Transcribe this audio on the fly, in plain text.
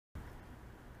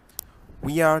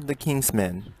We are the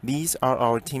Kingsmen. These are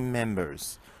our team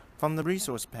members. From the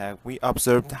resource pack, we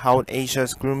observed how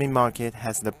Asia's grooming market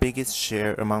has the biggest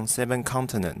share among 7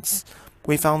 continents.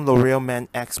 We found L'Oreal Men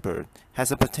Expert has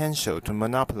the potential to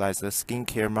monopolize the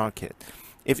skincare market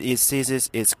if it seizes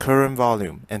its current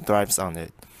volume and thrives on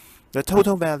it. The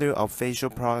total value of facial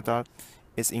product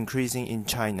is increasing in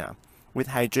China, with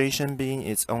hydration being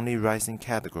its only rising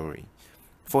category.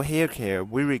 For hair care,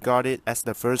 we regard it as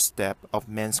the first step of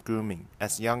men's grooming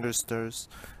as youngsters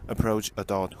approach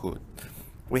adulthood.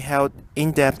 We held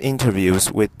in-depth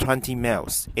interviews with 20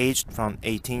 males aged from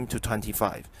 18 to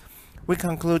 25. We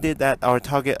concluded that our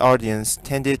target audience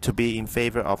tended to be in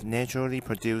favor of naturally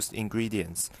produced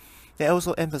ingredients. They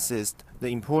also emphasized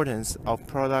the importance of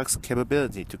products'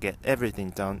 capability to get everything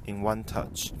done in one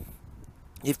touch.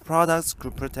 If products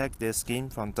could protect their skin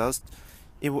from dust,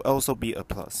 it would also be a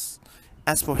plus.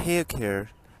 As for hair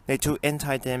care, they took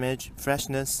anti-damage,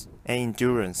 freshness, and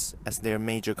endurance as their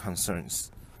major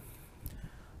concerns.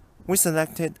 We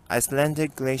selected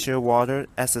Icelandic glacier water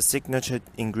as a signature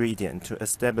ingredient to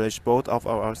establish both of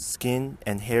our skin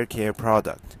and hair care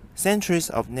product. Centuries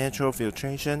of natural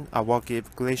filtration are what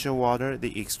give glacier water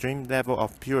the extreme level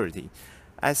of purity.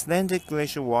 Icelandic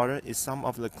glacier water is some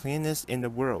of the cleanest in the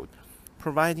world,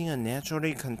 providing a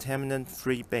naturally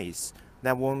contaminant-free base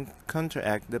that won't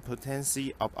counteract the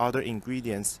potency of other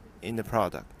ingredients in the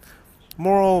product.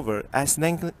 Moreover,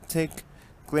 Icelandic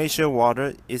glacier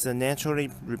water is a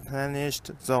naturally replenished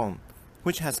zone,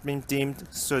 which has been deemed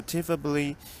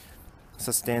certifiably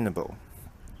sustainable.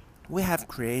 We have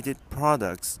created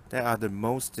products that are the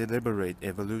most deliberate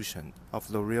evolution of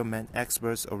L'Oreal Men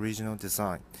Expert's original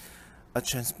design. A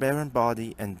transparent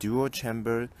body and dual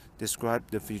chamber describe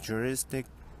the futuristic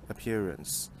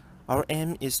appearance. Our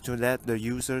aim is to let the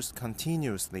users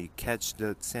continuously catch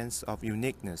the sense of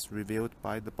uniqueness revealed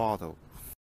by the bottle.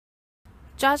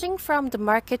 Judging from the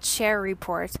market share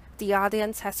report, the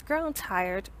audience has grown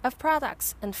tired of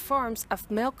products in forms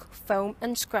of milk, foam,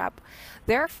 and scrub.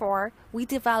 Therefore, we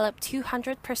developed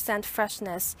 200%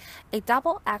 Freshness, a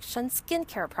double-action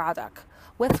skincare product,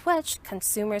 with which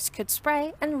consumers could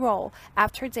spray and roll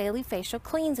after daily facial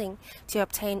cleansing to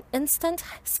obtain instant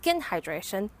skin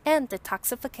hydration and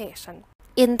detoxification.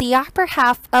 In the upper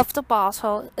half of the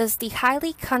bottle is the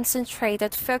highly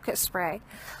concentrated focus spray.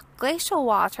 Glacial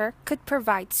water could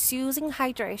provide soothing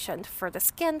hydration for the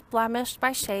skin blemished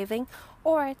by shaving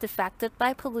or defected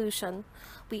by pollution.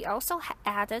 We also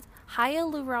added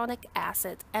hyaluronic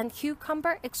acid and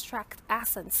cucumber extract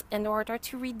essence in order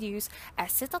to reduce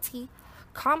acidity,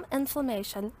 calm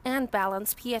inflammation, and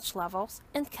balance pH levels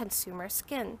in consumer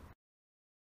skin.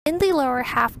 In the lower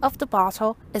half of the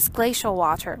bottle is glacial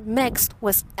water mixed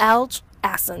with algae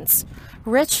essence,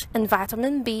 rich in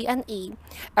vitamin B and E,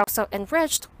 also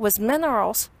enriched with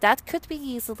minerals that could be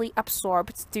easily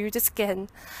absorbed through the skin.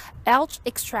 Algae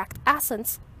extract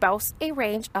essence boasts a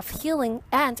range of healing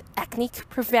and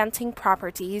acne-preventing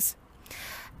properties.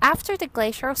 After the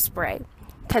glacial spray,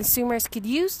 consumers could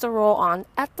use the roll-on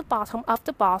at the bottom of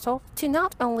the bottle to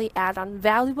not only add on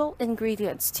valuable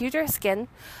ingredients to their skin,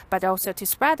 but also to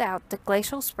spread out the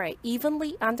glacial spray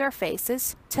evenly on their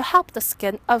faces to help the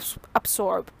skin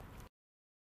absorb.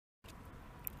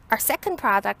 Our second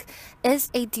product is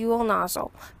a dual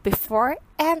nozzle, before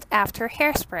and after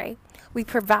hairspray. We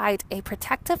provide a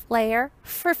protective layer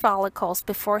for follicles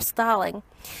before styling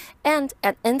and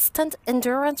an instant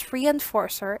endurance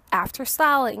reinforcer after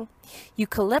styling.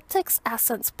 Eucalyptus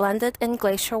essence blended in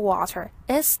glacial water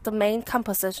is the main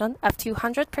composition of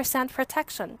 200%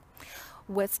 protection.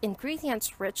 With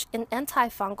ingredients rich in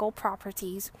antifungal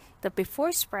properties, the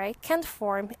before spray can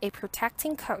form a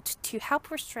protecting coat to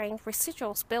help restrain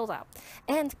residual buildup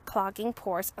and clogging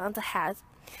pores on the head.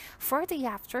 For the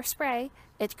after spray,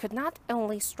 it could not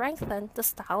only strengthen the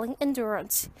styling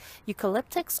endurance,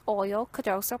 eucalyptus oil could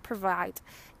also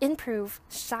improve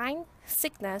shine,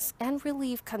 thickness, and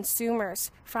relieve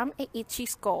consumers from an itchy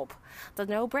scalp. The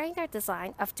no-brainer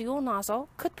design of dual nozzle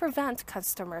could prevent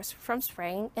customers from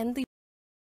spraying in the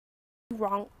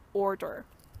wrong order.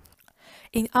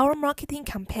 In our marketing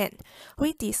campaign,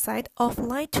 we decided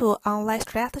offline to online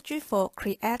strategy for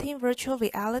creating virtual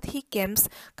reality games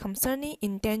concerning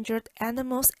endangered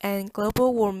animals and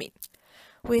global warming.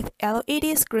 With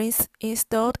LED screens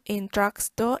installed in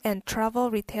drugstore and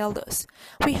travel retailers,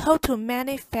 we hope to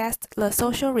manifest the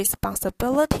social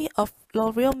responsibility of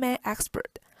L'Oreal Men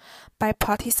Expert. By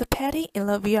participating in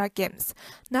the VR games,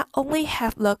 not only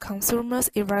have the consumers'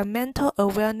 environmental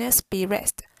awareness be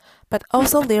raised, but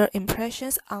also their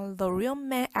impressions on L'Oreal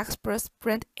Men Expert's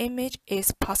brand image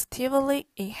is positively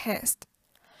enhanced.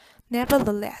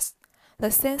 Nevertheless, The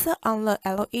sensor on the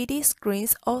LED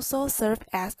screens also serve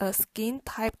as a skin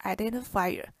type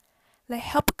identifier. They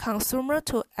help consumers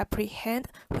to apprehend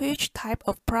which type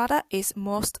of product is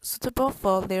most suitable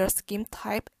for their skin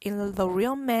type in the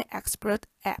L'Oreal Men Expert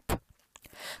app.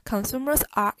 Consumers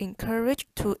are encouraged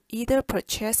to either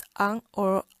purchase on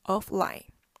or offline.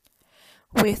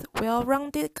 With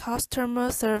well-rounded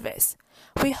customer service,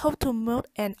 we hope to mold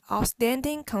an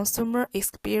outstanding consumer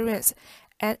experience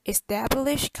and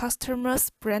establish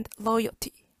customers' brand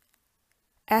loyalty.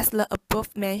 As the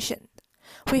above mentioned,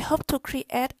 we hope to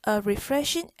create a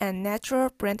refreshing and natural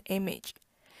brand image.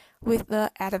 With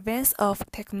the advance of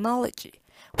technology,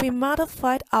 we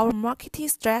modified our marketing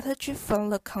strategy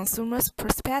from the consumer's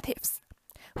perspectives.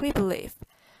 We believe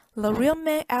L'Oreal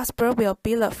Men Expert will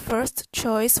be the first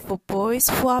choice for boys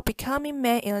who are becoming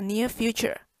men in the near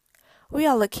future. We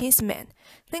are the Kingsman.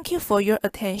 Thank you for your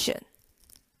attention.